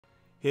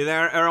Hey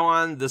there,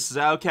 everyone. This is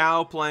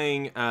Cow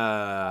playing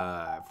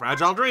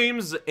Fragile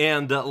Dreams,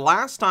 and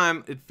last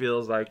time it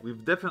feels like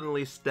we've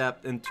definitely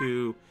stepped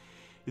into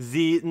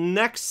the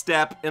next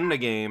step in the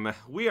game.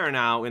 We are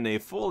now in a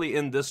fully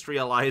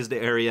industrialized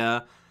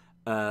area,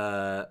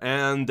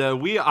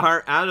 and we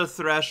are at a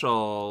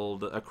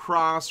threshold, a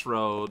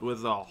crossroad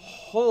with a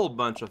whole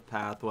bunch of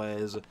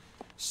pathways.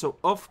 So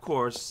of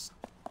course,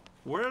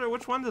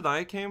 which one did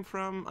I came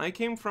from? I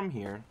came from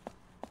here.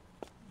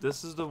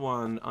 This is the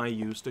one I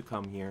used to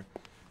come here.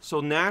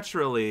 So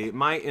naturally,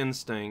 my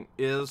instinct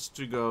is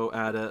to go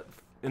at it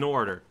in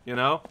order, you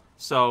know?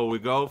 So we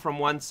go from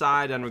one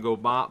side and we go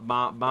bop,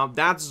 bop, bop.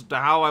 That's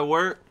how I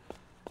work.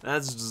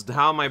 That's just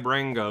how my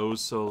brain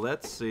goes. So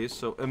let's see.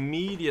 So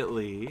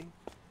immediately,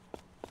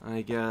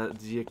 I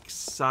get the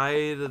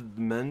excited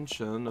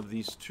mention of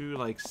these two,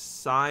 like,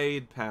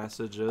 side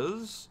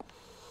passages.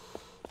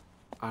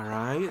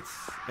 Alright.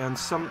 And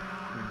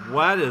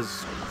what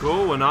is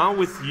going on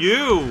with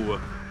you?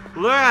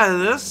 Look at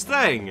this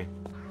thing!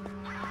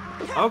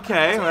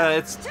 Okay,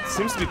 it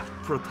seems to be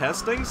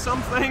protesting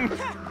something.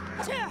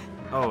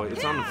 Oh,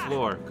 it's on the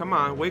floor. Come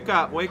on, wake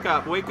up, wake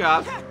up, wake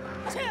up!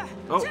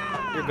 Oh,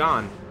 you're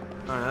gone.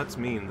 Alright, that's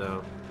mean,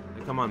 though.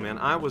 Come on, man,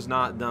 I was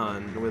not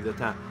done with the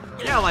attack.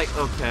 Yeah, like,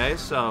 okay,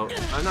 so,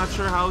 I'm not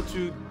sure how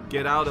to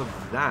get out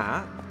of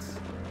that.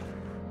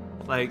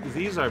 Like,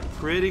 these are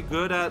pretty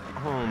good at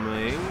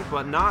homing,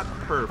 but not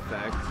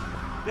perfect.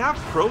 They have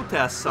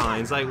protest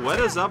signs, like, what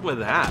is up with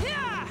that?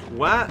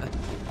 What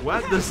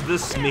does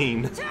this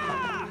mean?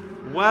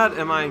 What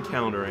am I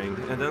encountering?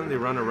 And then they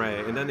run away,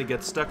 and then they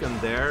get stuck in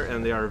there,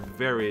 and they are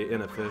very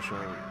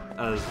inefficient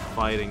as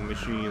fighting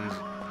machines.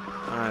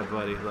 Alright,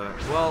 buddy, look.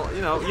 Well,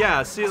 you know,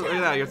 yeah, see, look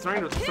at that, you're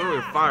trying to throw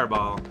your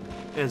fireball.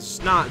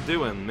 It's not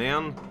doing,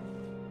 man.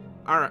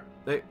 Alright,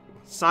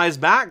 size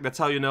back, that's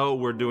how you know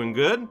we're doing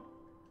good.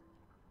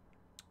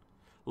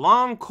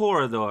 Long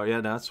corridor,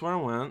 yeah, that's where I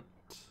went.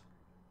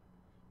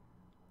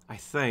 I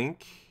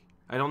think.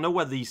 I don't know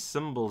what these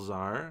symbols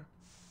are.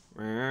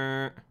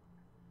 Yeah.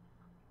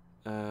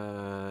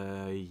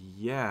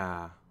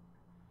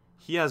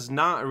 He has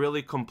not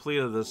really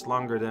completed this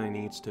longer than he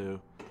needs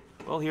to.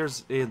 Well,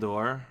 here's a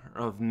door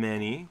of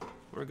many.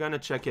 We're gonna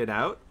check it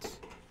out.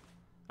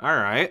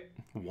 Alright,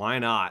 why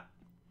not?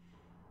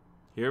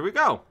 Here we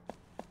go.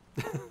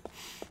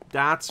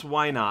 That's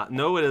why not.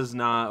 No, it is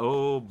not.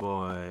 Oh,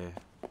 boy.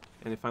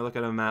 And if I look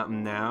at a map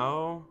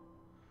now...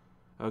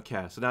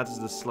 Okay, so that's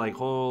this, like,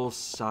 whole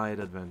side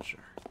adventure.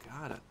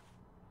 Got it.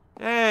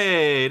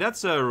 Hey,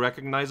 that's a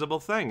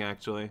recognizable thing,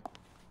 actually.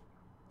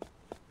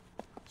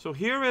 So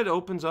here it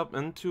opens up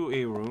into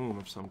a room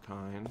of some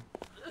kind.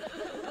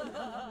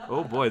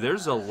 Oh boy,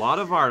 there's a lot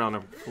of art on the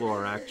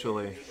floor,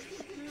 actually.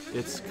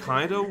 It's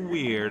kind of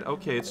weird.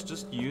 Okay, it's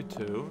just you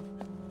two.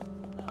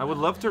 I would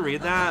love to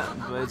read that,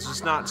 but it's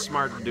just not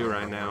smart to do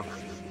right now.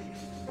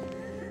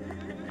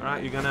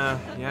 Alright, you're gonna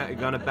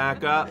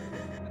back up.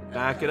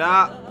 Back it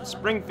up.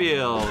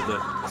 Springfield.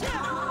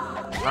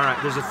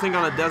 Alright, there's a thing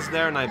on the desk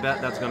there, and I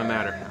bet that's gonna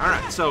matter.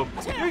 Alright, so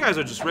you guys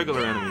are just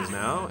regular enemies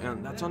now,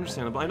 and that's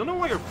understandable. I don't know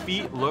why your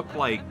feet look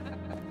like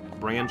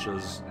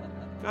branches.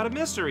 Got a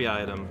mystery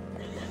item.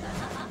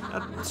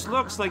 That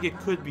looks like it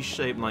could be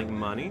shaped like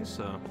money,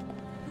 so...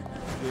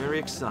 Very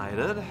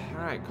excited.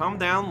 Alright, calm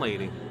down,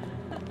 lady.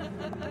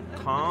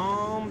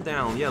 Calm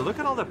down. Yeah, look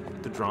at all the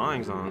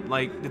drawings on it.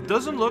 Like, it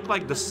doesn't look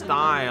like the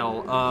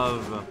style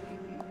of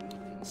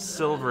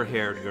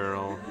silver-haired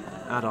girl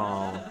at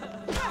all.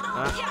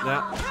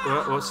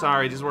 Oh,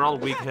 sorry, these were all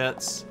weak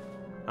hits.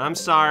 I'm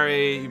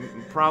sorry.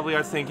 You probably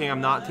are thinking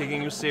I'm not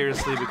taking you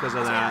seriously because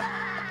of that.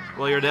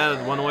 Well, you're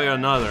dead one way or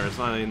another.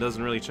 It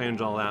doesn't really change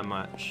all that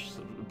much.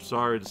 So, I'm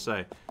sorry to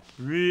say.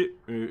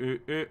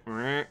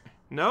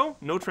 No?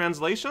 No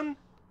translation?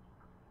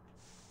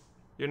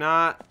 You're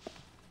not...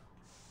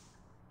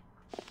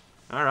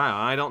 Alright,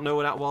 I don't know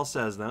what that wall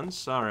says then.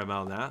 Sorry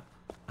about that.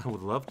 I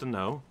would love to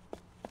know.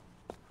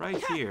 Right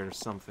here or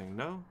something.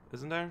 No?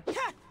 Isn't there?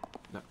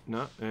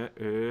 No.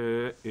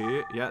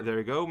 Yeah, there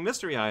you go.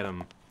 Mystery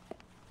item.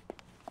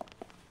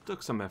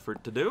 Took some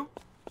effort to do.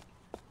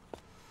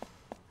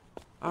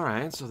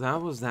 Alright, so that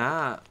was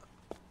that.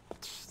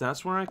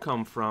 That's where I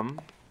come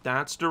from.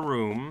 That's the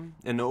room.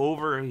 And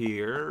over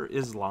here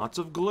is lots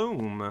of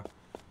gloom.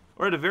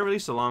 Or at the very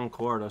least a long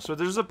corridor. So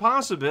there's a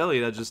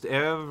possibility that just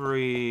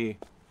every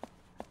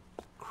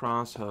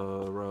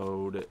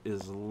crossroad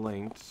is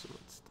linked. So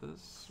what's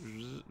this?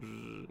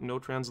 No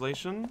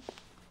translation?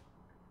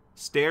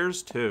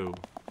 Stairs 2.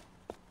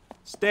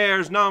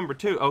 Stairs number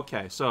 2.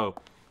 Okay, so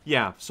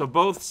yeah, so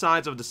both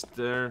sides of the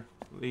stair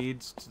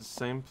leads to the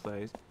same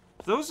place.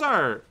 Those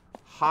are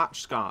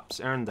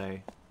hopscotch, aren't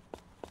they?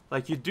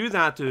 Like, you do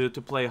that to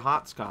play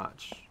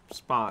hopscotch.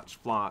 Spotch,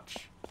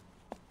 flotch.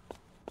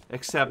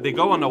 Except they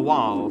go on the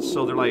wall,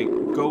 so they're like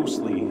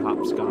ghostly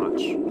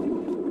hopscotch.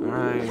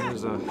 Alright,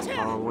 here's a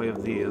hallway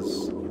of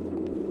these.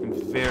 I'm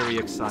very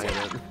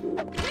excited.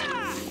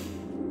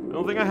 I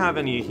don't think I have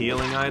any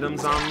healing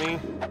items on me.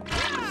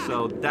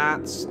 So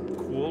that's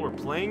cool. We're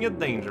playing it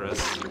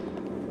dangerous.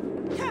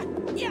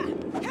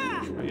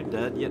 Are you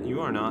dead yet? You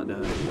are not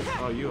dead.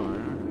 Oh, you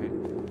are.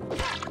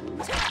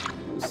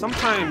 Alright.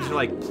 Sometimes you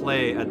like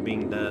play at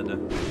being dead.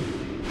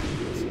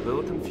 It's a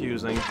little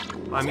confusing.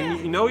 I mean,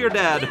 you know you're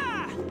dead.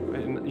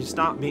 And you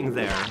stop being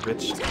there,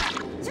 which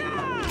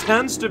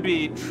tends to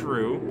be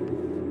true.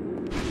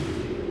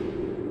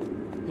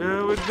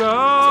 Here we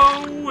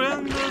go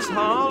in this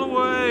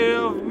hallway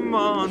of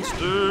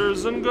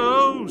monsters and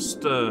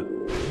ghosts,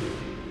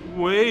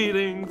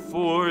 waiting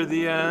for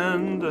the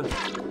end.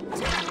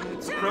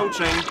 It's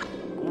approaching.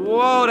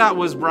 Whoa, that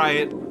was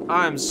bright.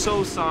 I'm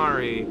so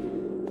sorry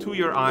to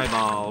your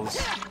eyeballs.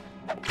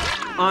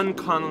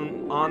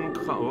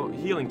 Oh,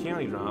 healing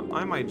candy drop.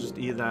 I might just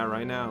eat that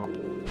right now.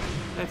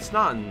 It's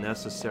not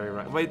necessary,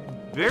 right? Wait,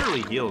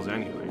 barely heals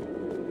anyway.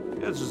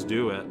 Let's just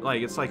do it.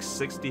 Like, it's like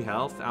 60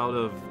 health out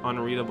of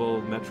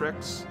unreadable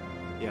metrics.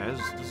 Yeah,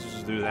 let's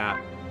just do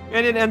that.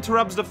 And it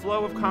interrupts the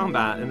flow of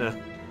combat in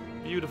a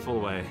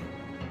beautiful way.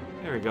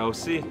 There we go,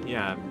 see?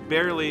 Yeah,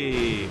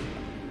 barely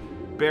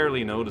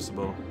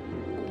noticeable.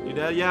 You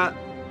dead yet?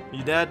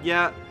 You dead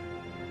yet?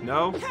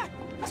 No?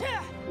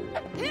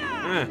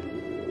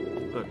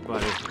 Look,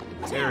 buddy.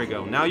 There we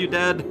go. Now you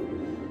dead?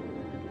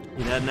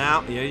 You dead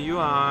now? Yeah, you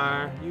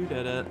are. You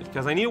did it.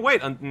 Because I need to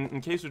wait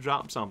in case you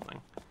drop something.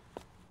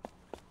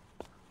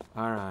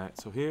 Alright,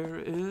 so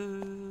here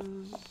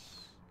is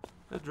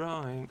a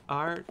drawing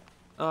art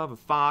of a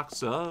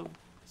fox of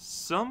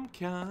some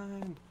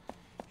kind.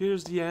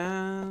 Here's the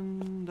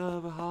end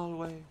of a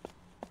hallway.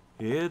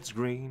 It's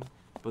green,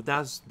 but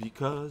that's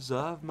because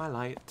of my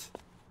light.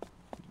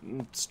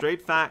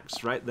 Straight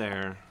facts right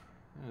there.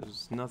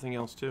 There's nothing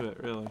else to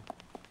it, really.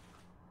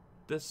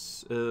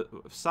 This,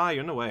 Sai,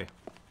 you're in the way.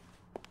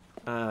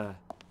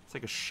 It's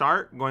like a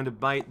shark going to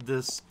bite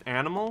this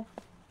animal.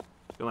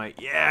 You're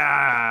like,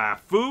 yeah,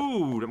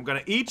 food, I'm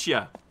gonna eat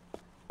ya.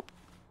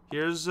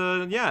 Here's,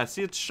 yeah,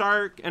 see, it's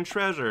shark and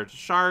treasure.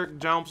 Shark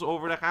jumps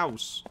over the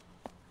house.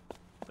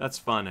 That's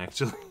fun,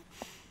 actually.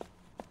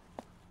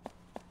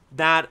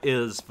 That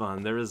is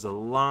fun. There is a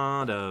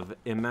lot of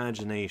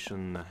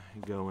imagination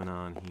going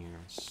on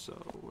here. So,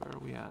 where are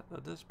we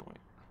at this point?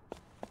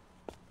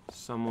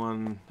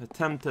 Someone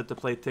attempted to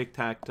play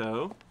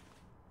tic-tac-toe.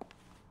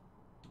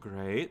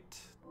 Great.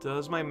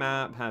 Does my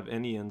map have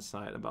any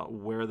insight about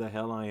where the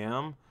hell I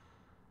am?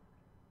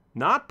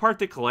 Not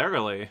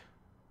particularly.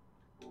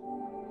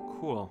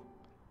 Cool.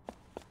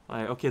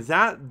 Like, okay,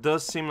 that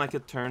does seem like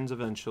it turns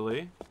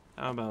eventually.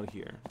 How about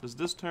here? Does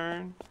this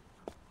turn?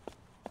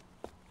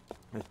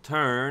 It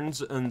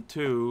turns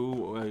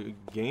into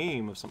a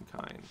game of some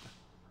kind.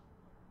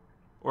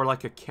 Or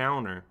like a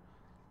counter.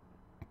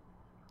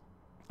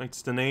 Like,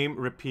 it's the name,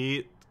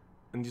 repeat,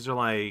 and these are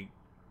like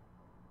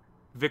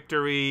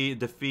victory,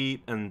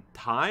 defeat, and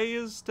tie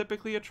is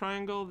typically a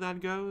triangle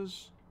that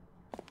goes.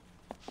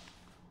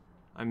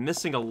 I'm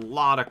missing a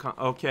lot of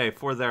okay,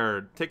 for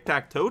their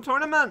tic-tac-toe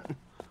tournament?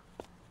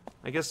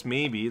 I guess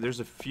maybe. There's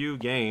a few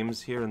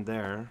games here and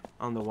there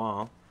on the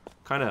wall.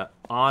 Kind of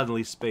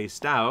oddly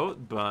spaced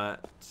out,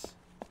 but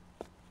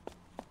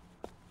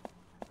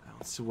I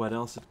don't see what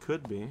else it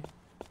could be.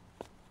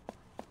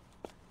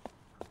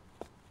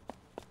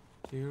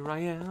 Here I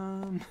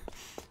am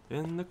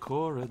in the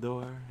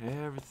corridor.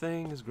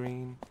 Everything is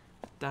green.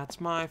 That's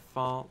my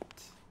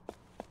fault.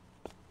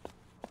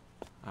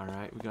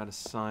 Alright, we got a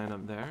sign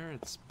up there.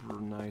 It's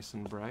nice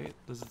and bright.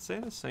 Does it say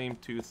the same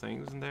two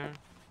things in there?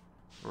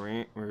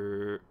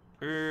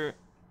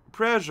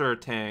 Pressure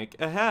tank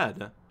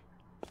ahead.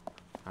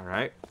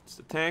 Alright, it's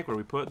the tank where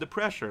we put the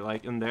pressure,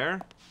 like in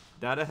there.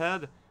 That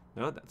ahead?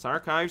 No, that's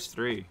Archives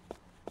 3.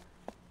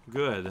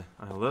 Good.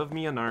 I love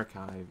me an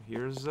archive.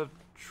 Here's a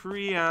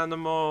tree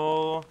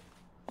animal.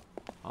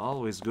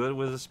 Always good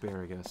with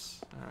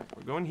asparagus. Alright,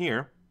 we're going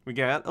here. We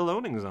got a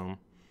loading zone.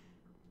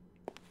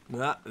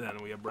 Then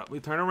we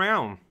abruptly turn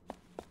around.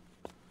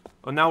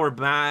 Oh, now we're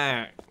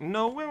back.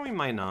 No, well, we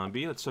might not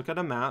be. Let's look at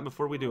a map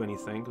before we do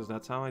anything, because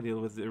that's how I deal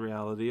with the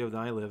reality of that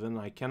I live in.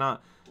 I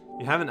cannot...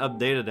 You haven't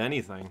updated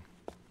anything.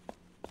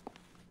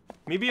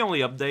 Maybe only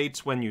updates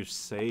when you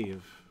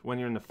save, when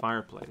you're in the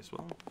fireplace.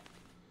 Well,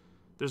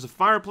 there's a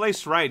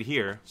fireplace right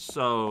here,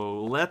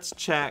 so let's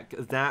check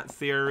that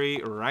theory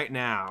right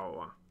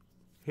now.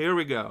 Here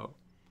we go.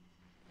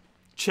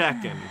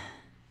 Checking.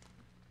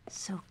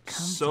 So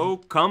comfy. So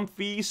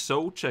comfy,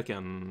 so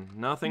chicken.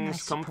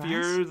 Nothing's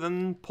comfier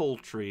than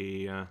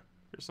poultry. Here's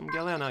some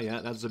Galena.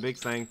 Yeah, that's a big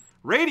thing.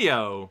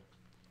 Radio!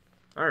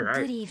 Alright.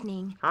 Good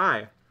evening.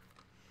 Hi.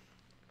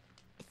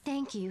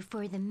 Thank you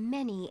for the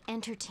many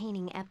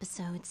entertaining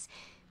episodes.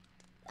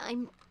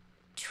 I'm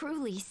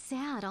truly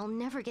sad I'll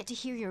never get to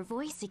hear your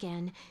voice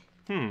again.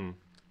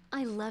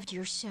 I loved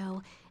your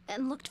show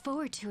and looked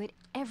forward to it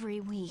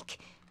every week.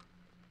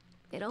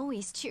 It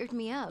always cheered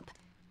me up.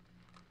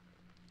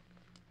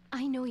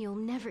 I know you'll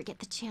never get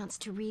the chance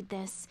to read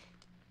this,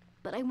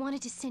 but I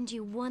wanted to send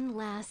you one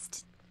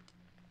last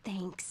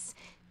thanks.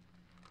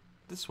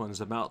 This one's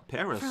about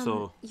Paris, From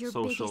so your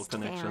social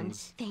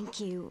connections. Fan.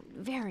 Thank you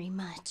very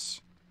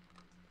much.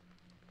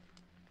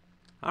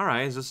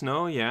 Alright, is this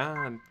no?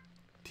 Yeah.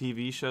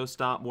 TV show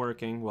stopped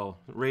working. Well,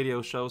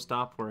 radio show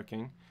stopped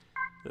working.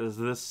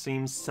 This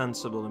seems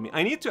sensible to me.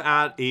 I need to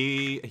add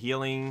a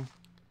healing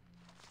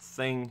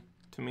thing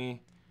to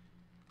me.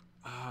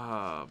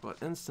 But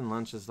instant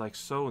lunch is like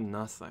so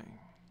nothing.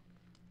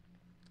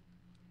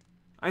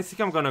 I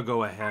think I'm gonna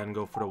go ahead and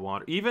go for the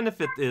water. Even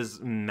if it is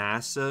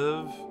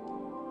massive,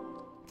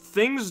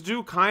 things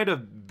do kind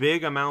of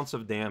big amounts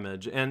of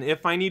damage. And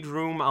if I need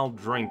room, I'll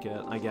drink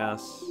it, I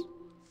guess.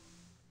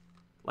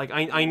 Like,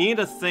 I need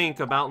to think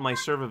about my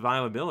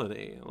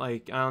survivability.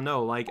 Like, I don't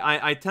know. Like,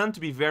 I tend to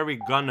be very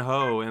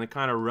gun-ho and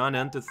kind of run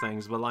into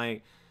things. But,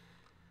 like,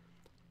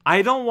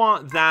 I don't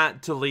want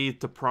that to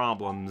lead to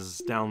problems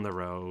down the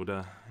road.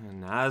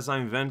 And as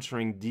I'm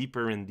venturing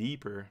deeper and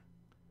deeper,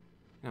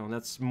 you know,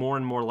 that's more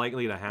and more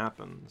likely to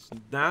happen. So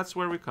that's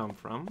where we come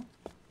from.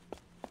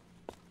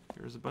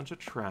 Here's a bunch of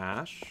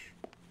trash.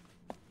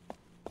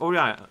 Oh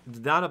yeah,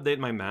 did that update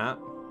my map?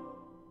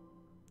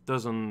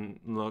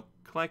 Doesn't look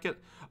like it.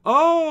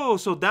 Oh,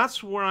 so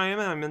that's where I am.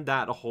 I'm in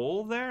that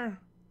hole there,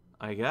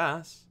 I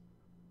guess.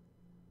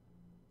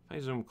 If I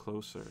zoom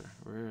closer,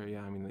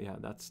 yeah, I mean, yeah,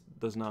 that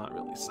does not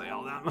really say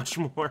all that much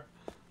more.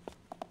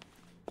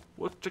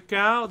 Well, check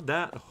out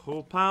that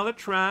whole pile of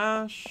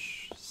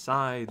trash.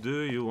 Sigh,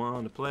 do you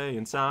want to play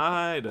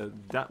inside?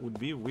 That would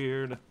be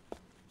weird.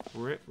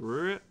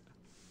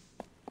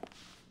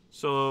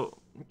 So,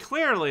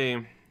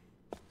 clearly,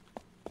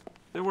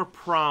 there were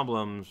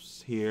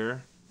problems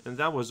here, and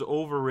that was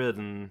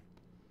overridden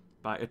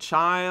by a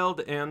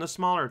child and a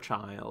smaller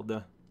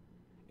child,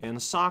 and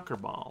a soccer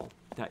ball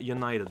that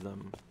united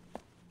them.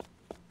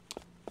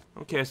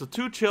 Okay, so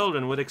 2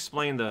 children would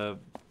explain the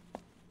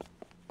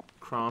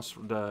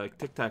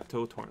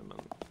tic-tac-toe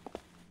tournament.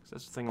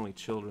 That's the thing only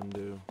children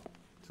do.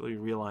 Until you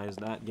realize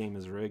that game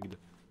is rigged.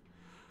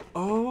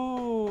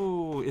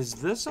 Oh, is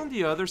this on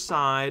the other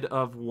side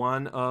of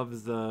one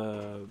of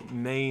the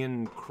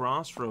main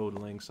crossroad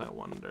links, I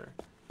wonder?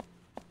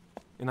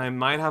 And I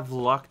might have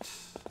lucked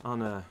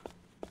on a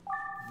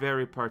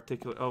very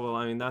particular... Oh, well,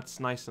 I mean, that's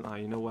nice and...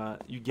 You know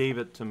what? You gave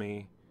it to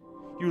me.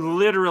 You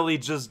literally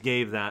just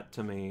gave that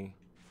to me.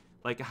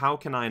 Like, how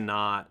can I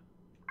not...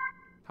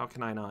 How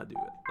can I not do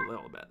it? A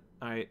little bit.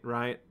 Alright,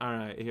 right?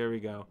 Alright, here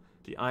we go.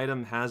 The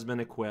item has been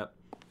equipped.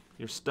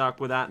 You're stuck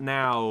with that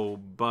now,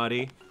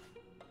 buddy.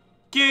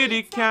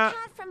 Kitty cat!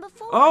 Cat from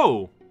before.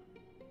 Oh!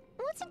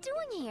 What's it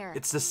doing here?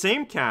 It's the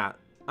same cat.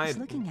 He's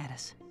looking at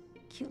us.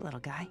 Cute little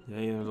guy.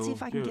 Yeah, Let's see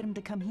if I can get him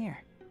to come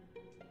here.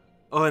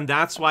 Oh, and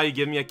that's why you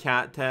give me a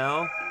cat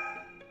tail?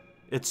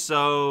 It's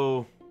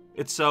so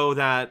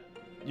that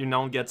you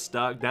don't get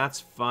stuck. That's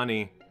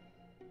funny.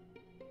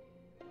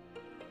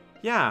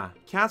 Yeah,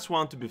 cats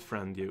want to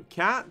befriend you.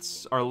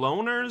 Cats are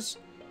loners,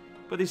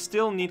 but they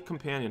still need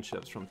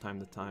companionships from time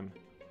to time.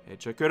 Hey,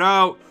 check it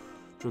out.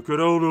 Check it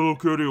out, little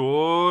kitty.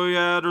 Oh,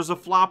 yeah, there's a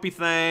floppy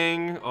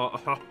thing.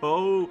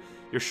 Oh,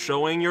 you're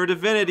showing your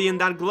divinity in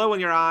that glow in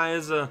your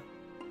eyes.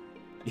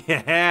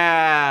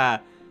 Yeah.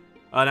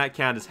 Oh, that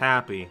cat is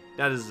happy.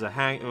 That is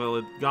a well,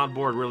 it got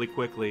bored really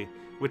quickly,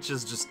 which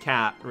is just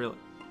cat, really.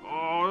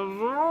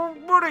 Oh,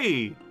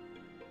 buddy.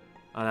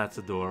 Oh, that's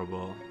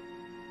adorable.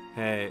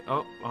 Hey,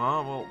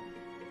 well,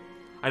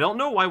 I don't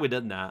know why we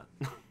did that.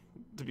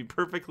 To be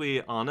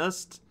perfectly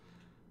honest,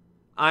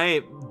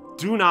 I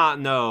do not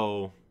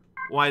know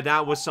why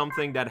that was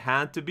something that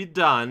had to be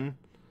done,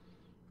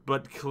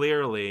 but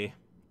clearly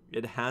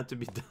it had to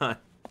be done.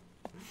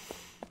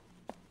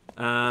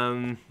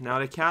 Now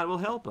the cat will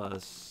help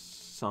us.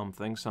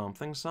 Something,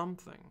 something,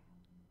 something.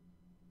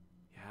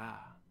 Yeah.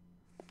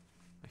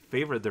 My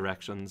favorite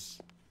directions.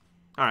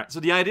 Alright, so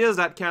the idea is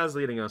that cat is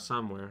leading us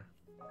somewhere.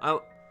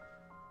 Well,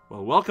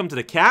 welcome to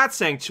the cat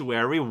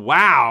sanctuary.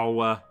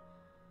 Wow.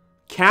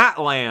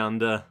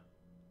 Catland.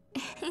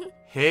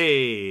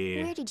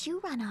 Hey. Where did you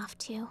run off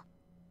to?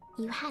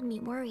 You had me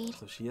worried.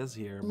 So she is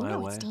here, you by the know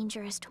way. It's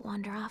dangerous to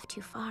wander off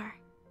too far.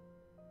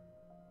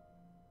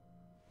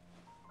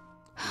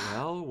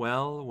 Well,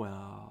 well,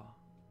 well.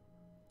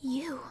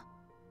 You.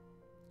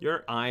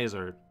 Your eyes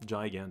are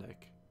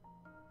gigantic.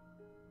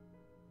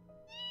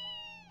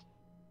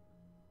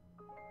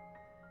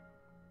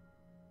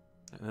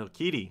 That little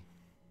kitty.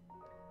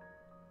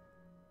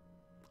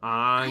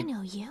 I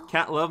know you.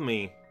 Cat love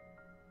me.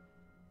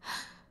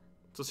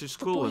 So she's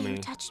cool with me. The boy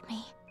who touched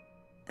me.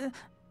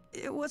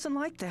 It wasn't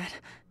like that.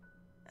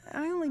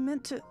 I only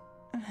meant to...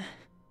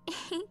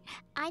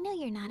 I know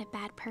you're not a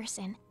bad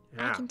person.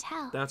 Yeah, I can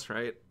tell. That's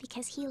right.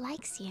 Because he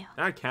likes you.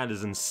 That cat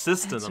is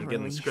insistent That's on a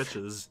getting relief.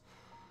 scritches.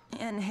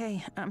 And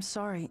hey, I'm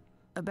sorry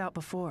about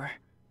before.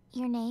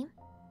 Your name?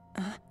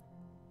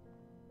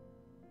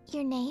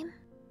 Your name,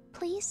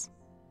 please?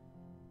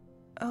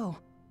 Oh,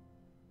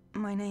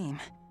 my name.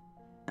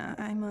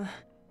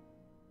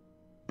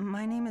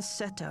 My name is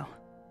Seto.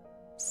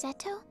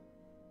 Seto?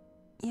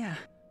 Yeah.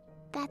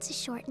 That's a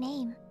short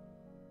name.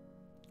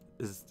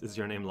 Is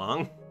your name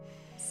long?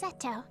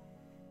 Seto.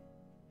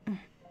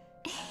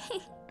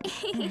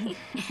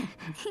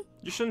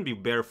 You shouldn't be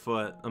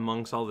barefoot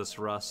amongst all this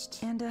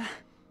rust. And,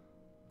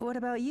 what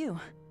about you?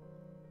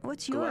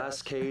 What's your...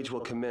 Glass cage will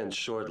commence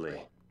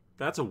shortly.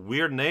 That's a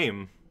weird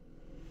name.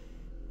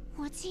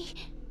 What's he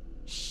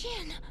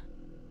Shin.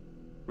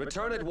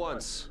 Return at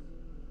once.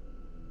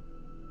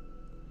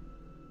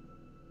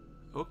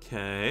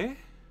 Okay.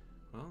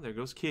 Well, there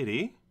goes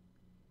Kitty.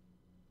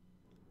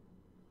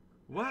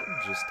 What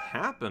just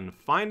happened?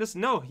 Find us?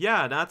 No,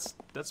 yeah, that's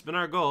been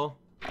our goal.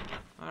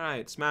 All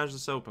right, smash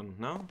this open.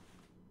 No?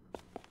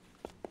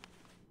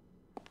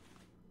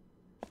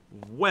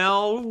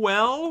 Well,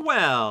 well,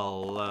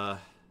 well.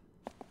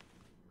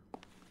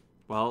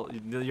 Well,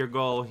 your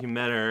goal, you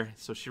met her.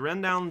 So she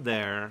ran down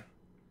there.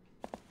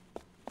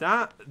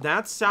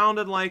 That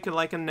sounded like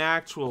an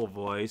actual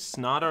voice,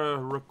 not a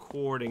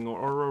recording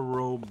or a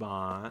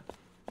robot.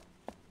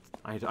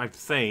 I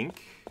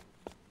think.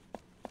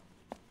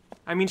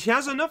 I mean, she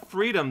has enough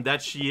freedom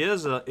that she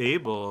is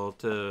able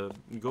to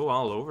go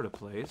all over the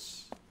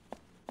place.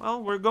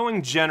 Well, we're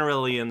going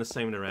generally in the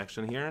same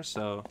direction here,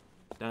 so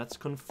that's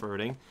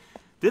comforting.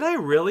 Did I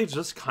really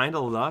just kind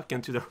of luck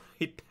into the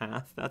right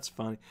path? That's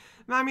funny.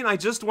 I mean, I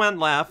just went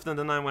left and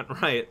then I went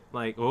right.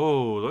 Like,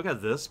 oh, look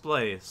at this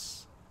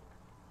place.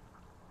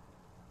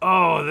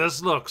 Oh,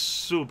 this looks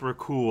super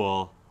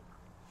cool.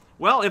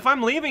 Well, if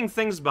I'm leaving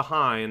things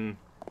behind,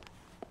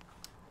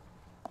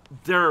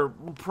 they're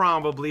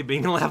probably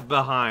being left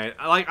behind.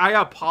 Like, I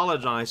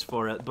apologize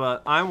for it,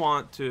 but I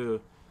want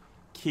to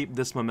keep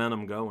this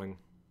momentum going.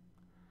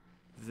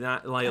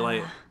 That,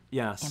 like,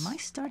 yes. Am I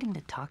starting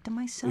to talk to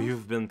myself?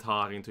 You've been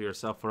talking to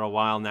yourself for a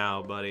while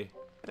now, buddy.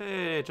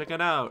 Hey, check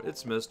it out.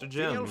 It's Mr.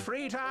 Jim. Feel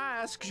free to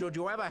ask should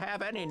you ever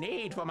have any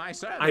need for my I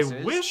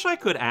services. wish I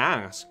could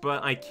ask,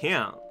 but I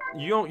can't.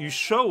 You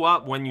show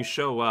up when you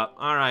show up.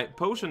 Alright,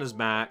 potion is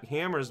back,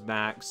 hammer's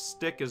back,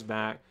 stick is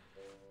back,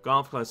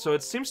 golf club. So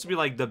it seems to be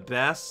like the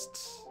best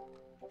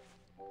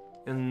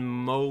in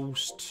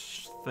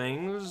most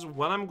things.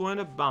 What I'm going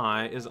to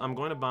buy is I'm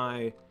going to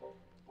buy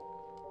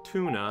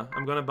tuna.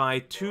 I'm going to buy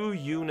 2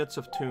 units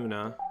of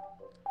tuna.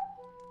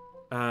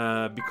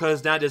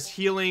 Because that is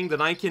healing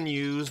that I can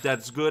use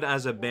that's good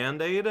as a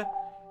band-aid.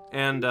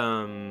 And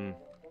then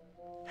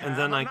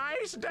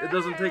it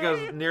doesn't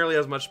take nearly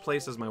as much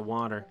place as my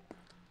water.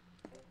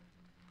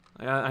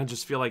 I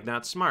just feel like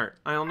that's smart.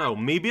 I don't know.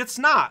 Maybe it's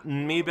not.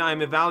 Maybe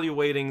I'm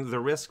evaluating the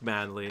risk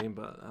badly,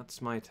 but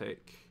that's my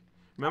take.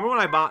 Remember when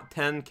I bought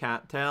 10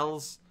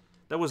 cattails?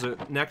 That was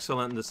an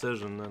excellent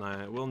decision, and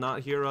I will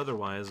not hear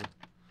otherwise.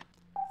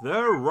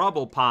 The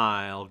rubble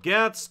pile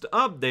gets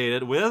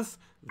updated with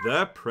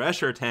the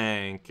pressure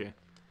tank.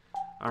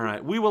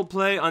 Alright, we will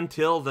play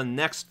until the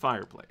next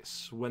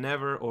fireplace.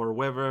 Whenever or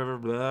wherever.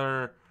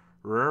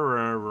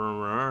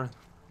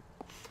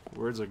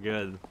 Words are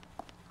good.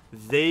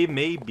 They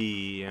may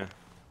be.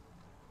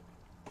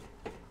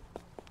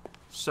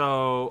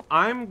 So,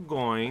 I'm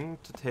going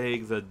to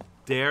take the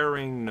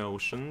daring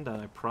notion that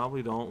I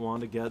probably don't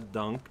want to get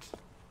dunked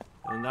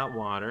in that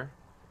water.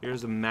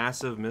 Here's a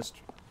massive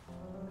mystery.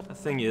 That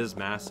thing is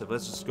massive.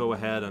 Let's just go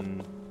ahead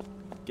and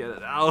get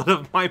it out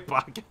of my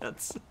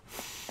pockets.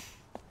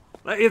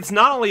 It's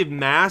not only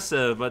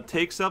massive, but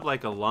takes up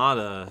like a lot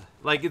of...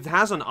 Like, it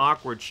has an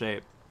awkward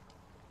shape.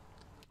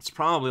 It's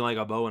probably like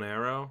a bow and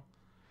arrow.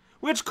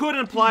 Which could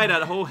imply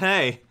that, oh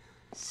hey,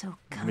 so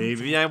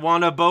maybe I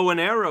want a bow and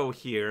arrow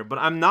here, but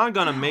I'm not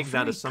gonna make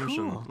that very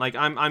assumption. cool. Like,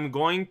 I'm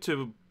going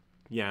to...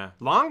 Yeah,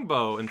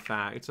 longbow, in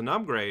fact. It's an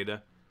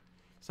upgrade.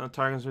 Some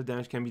targets with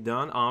damage can be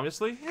done,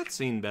 obviously. It's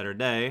seen better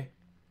day.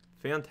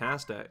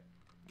 Fantastic.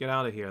 Get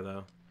out of here,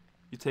 though.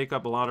 You take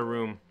up a lot of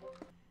room.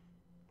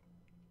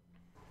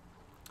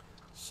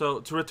 So,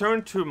 to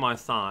return to my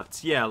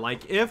thoughts, yeah,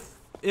 like, if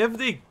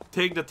they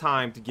take the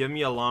time to give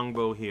me a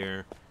longbow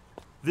here,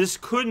 this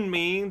could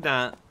mean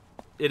that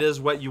it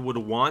is what you would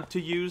want to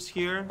use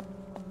here.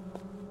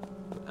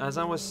 As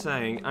I was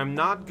saying, I'm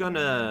not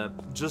gonna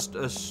just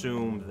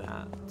assume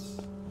that.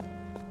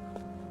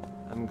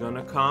 I'm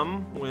gonna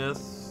come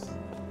with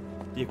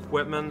the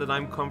equipment that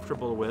I'm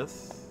comfortable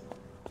with.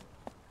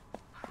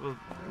 Well,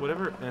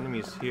 whatever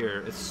enemy's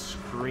here is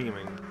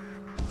screaming.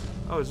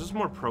 Oh, it's just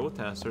more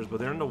protesters, but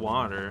they're in the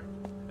water.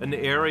 An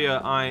area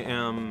I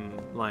am,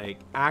 like,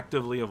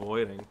 actively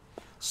avoiding.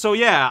 So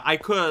yeah, I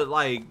could,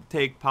 like,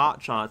 take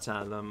pot shots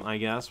at them, I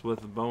guess,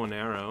 with a bow and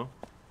arrow.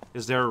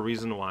 Is there a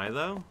reason why,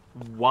 though?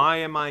 Why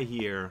am I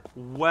here?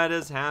 What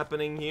is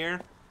happening here?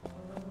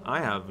 I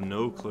have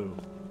no clue.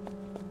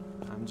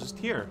 I'm just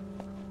here.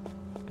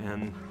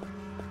 And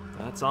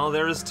that's all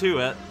there is to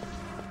it.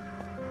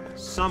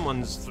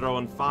 Someone's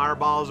throwing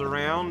fireballs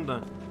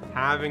around,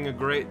 having a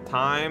great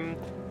time,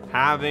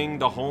 having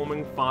the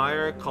homing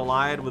fire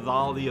collide with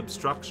all the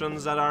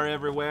obstructions that are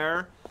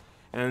everywhere.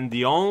 And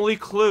the only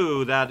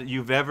clue that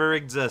you've ever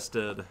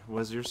existed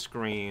was your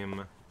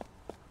scream.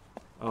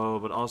 Oh,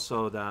 but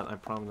also that I'm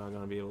probably not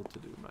going to be able to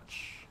do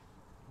much.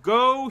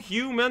 Go,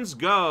 humans,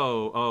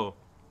 go! Oh.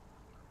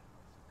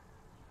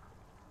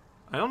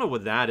 I don't know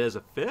what that is.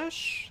 A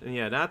fish?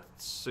 Yeah,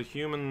 that's a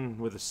human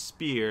with a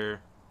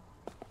spear.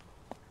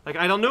 Like,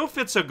 I don't know if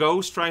it's a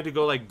ghost trying to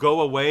go, like,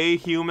 go away,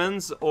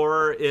 humans,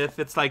 or if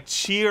it's, like,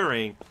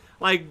 cheering.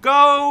 Like,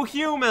 go,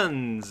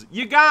 humans!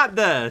 You got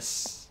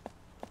this!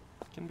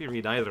 Can be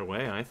read either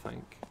way, I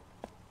think.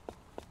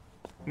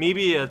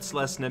 Maybe it's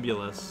less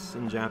nebulous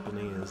in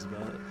Japanese,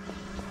 but...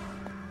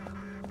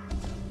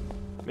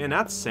 Man,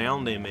 that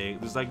sound they make,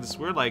 there's like this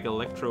weird like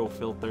electro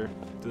filter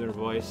to their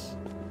voice.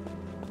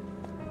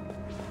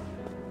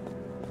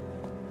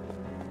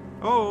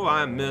 Oh,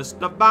 I missed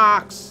the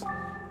box!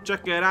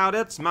 Check it out,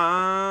 it's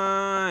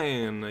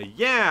mine!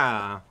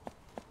 Yeah!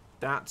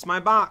 That's my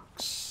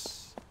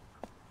box!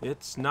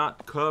 It's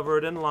not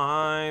covered in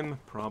lime,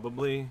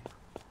 probably.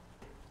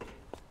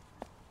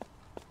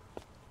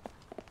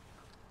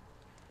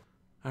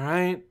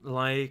 Alright,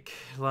 like,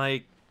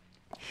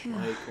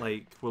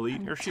 we'll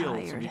eat your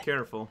shield, so be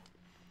careful.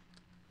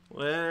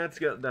 Let's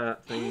get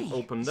that thing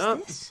opened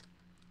up. It's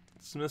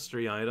a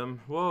mystery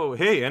item. Whoa,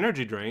 hey,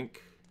 energy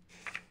drink.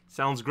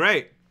 Sounds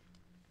great.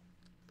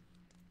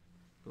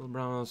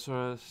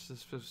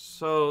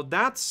 So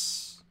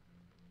that's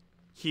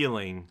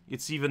healing.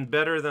 It's even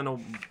better than a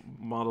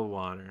bottle of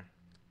water.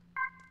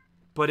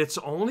 But it's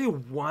only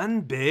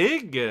one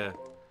big?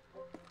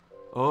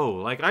 Oh,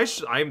 like I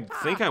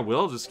think I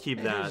will just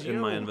keep that in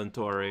my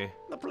inventory.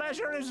 The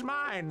pleasure is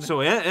mine. So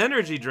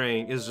energy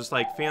drink is just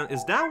like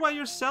is that what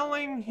you're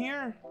selling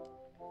here?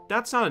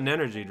 That's not an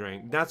energy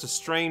drink. That's a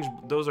strange.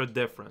 Those are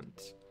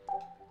different.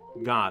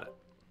 Got it.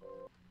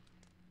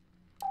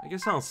 I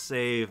guess I'll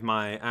save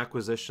my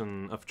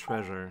acquisition of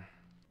treasure.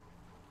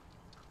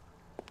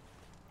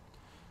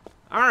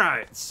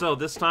 Alright, so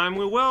this time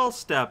we will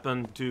step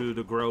into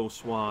the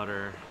gross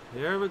water.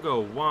 Here we go,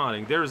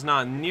 wadding. There's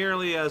not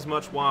nearly as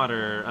much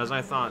water as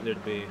I thought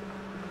there'd be.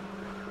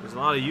 There's a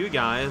lot of you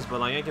guys, but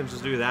like I can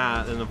just do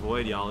that and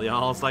avoid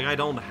y'all. It's like I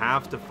don't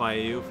have to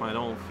fight you if I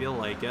don't feel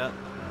like it.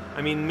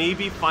 I mean,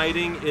 maybe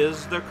fighting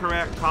is the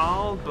correct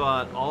call,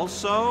 but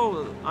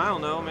also, I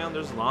don't know, man,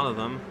 there's a lot of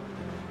them.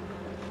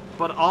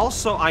 But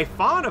also, I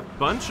fought a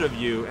bunch of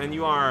you, and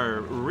you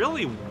are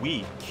really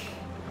weak.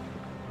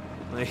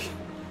 Like,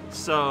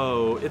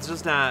 so, it's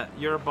just that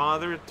you're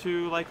bothered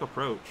to, like,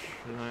 approach,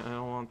 and I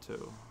don't want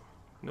to.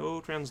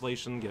 No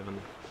translation given.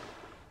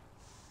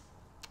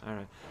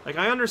 Alright. Like,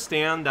 I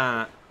understand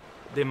that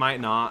they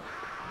might not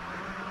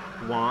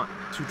want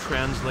to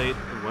translate.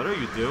 What are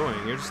you doing?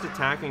 You're just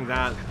attacking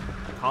that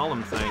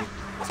column thing.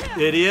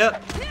 Idiot!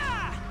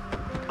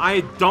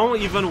 I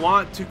don't even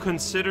want to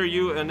consider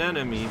you an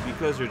enemy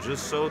because you're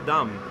just so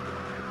dumb.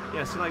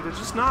 Yeah, see, like, they're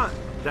just not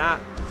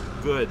that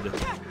good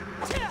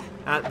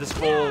at this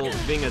whole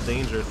being a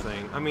danger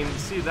thing. I mean,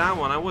 see, that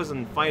one, I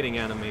wasn't fighting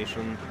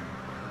animation.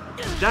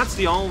 That's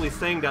the only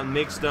thing that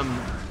makes them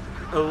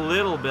a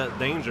little bit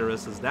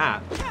dangerous is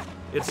that.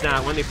 It's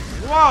that when they...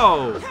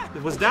 Whoa!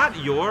 Was that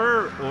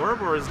your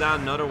orb, or is that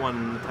another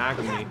one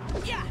attacking me?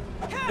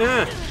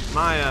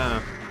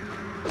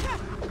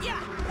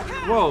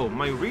 Whoa,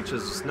 my reach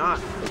is just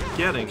not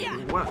getting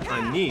what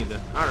I need.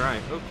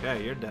 Alright,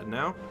 okay, you're dead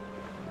now.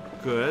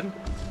 Good.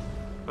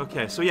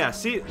 Okay, so yeah,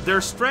 see, their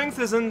strength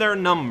is in their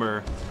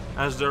number,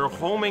 as their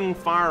homing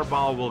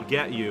fireball will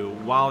get you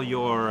while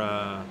you're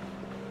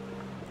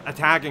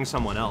attacking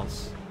someone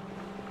else.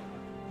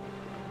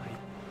 I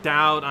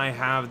doubt I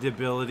have the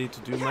ability to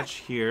do much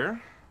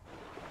here.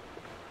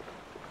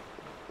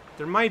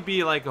 There might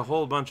be like a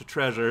whole bunch of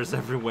treasures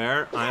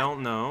everywhere, I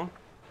don't know.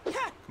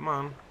 Come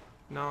on.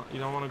 No, you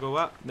don't want to go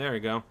up. There you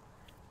go.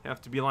 You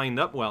have to be lined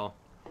up well.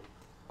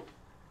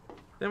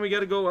 Then we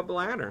gotta go up the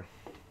ladder.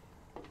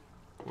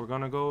 We're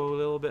gonna go a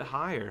little bit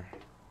higher.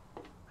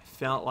 I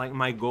felt like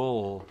my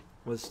goal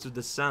was to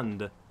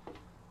descend.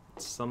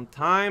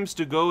 Sometimes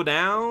to go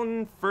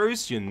down,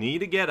 first you need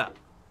to get up.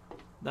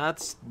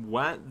 That's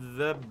what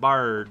the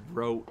bard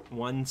wrote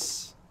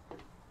once.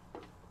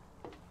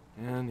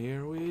 And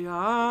here we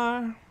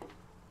are,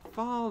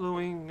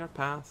 following our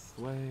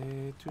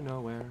pathway to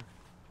nowhere.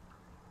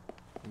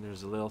 And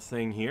there's a little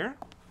thing here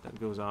that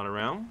goes on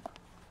around.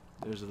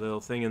 There's a little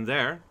thing in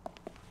there.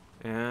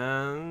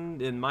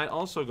 And it might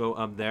also go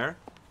up there.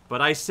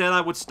 But I said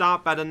I would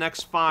stop at the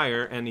next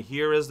fire, and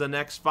here is the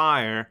next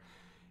fire.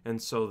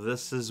 And so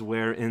this is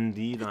where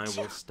indeed I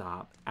will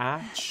stop.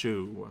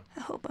 Achoo. I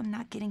hope I'm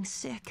not getting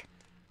sick.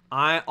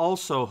 I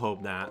also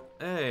hope that.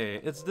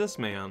 Hey, it's this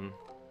man.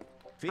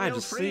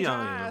 Feel free to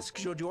ask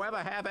should you ever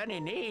have any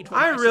need for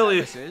my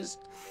services.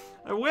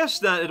 I wish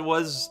that it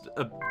was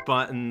a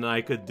button I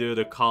could do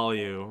to call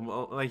you.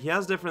 Well, like, he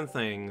has different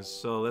things,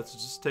 so let's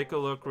just take a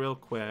look real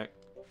quick.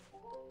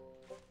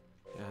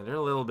 Yeah, they're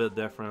a little bit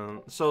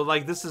different. So,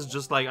 like, this is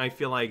just, like, I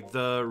feel like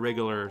the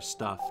regular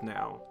stuff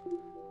now.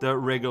 The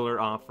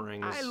regular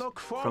offerings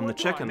from the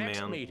Chicken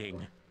Man.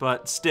 Meeting.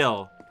 But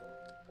still,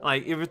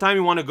 like, every time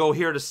you want to go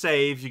here to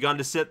save, you got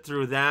to sit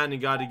through that, and you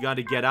got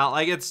to get out.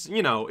 Like, it's,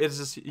 you know, it's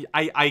just,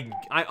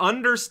 I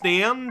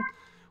understand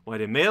why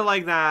they made it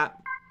like that.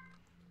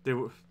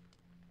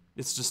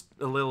 It's just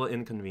a little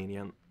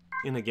inconvenient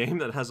in a game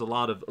that has a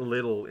lot of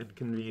little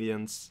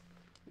inconvenience.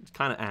 It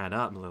kind of add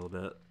up a little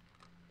bit.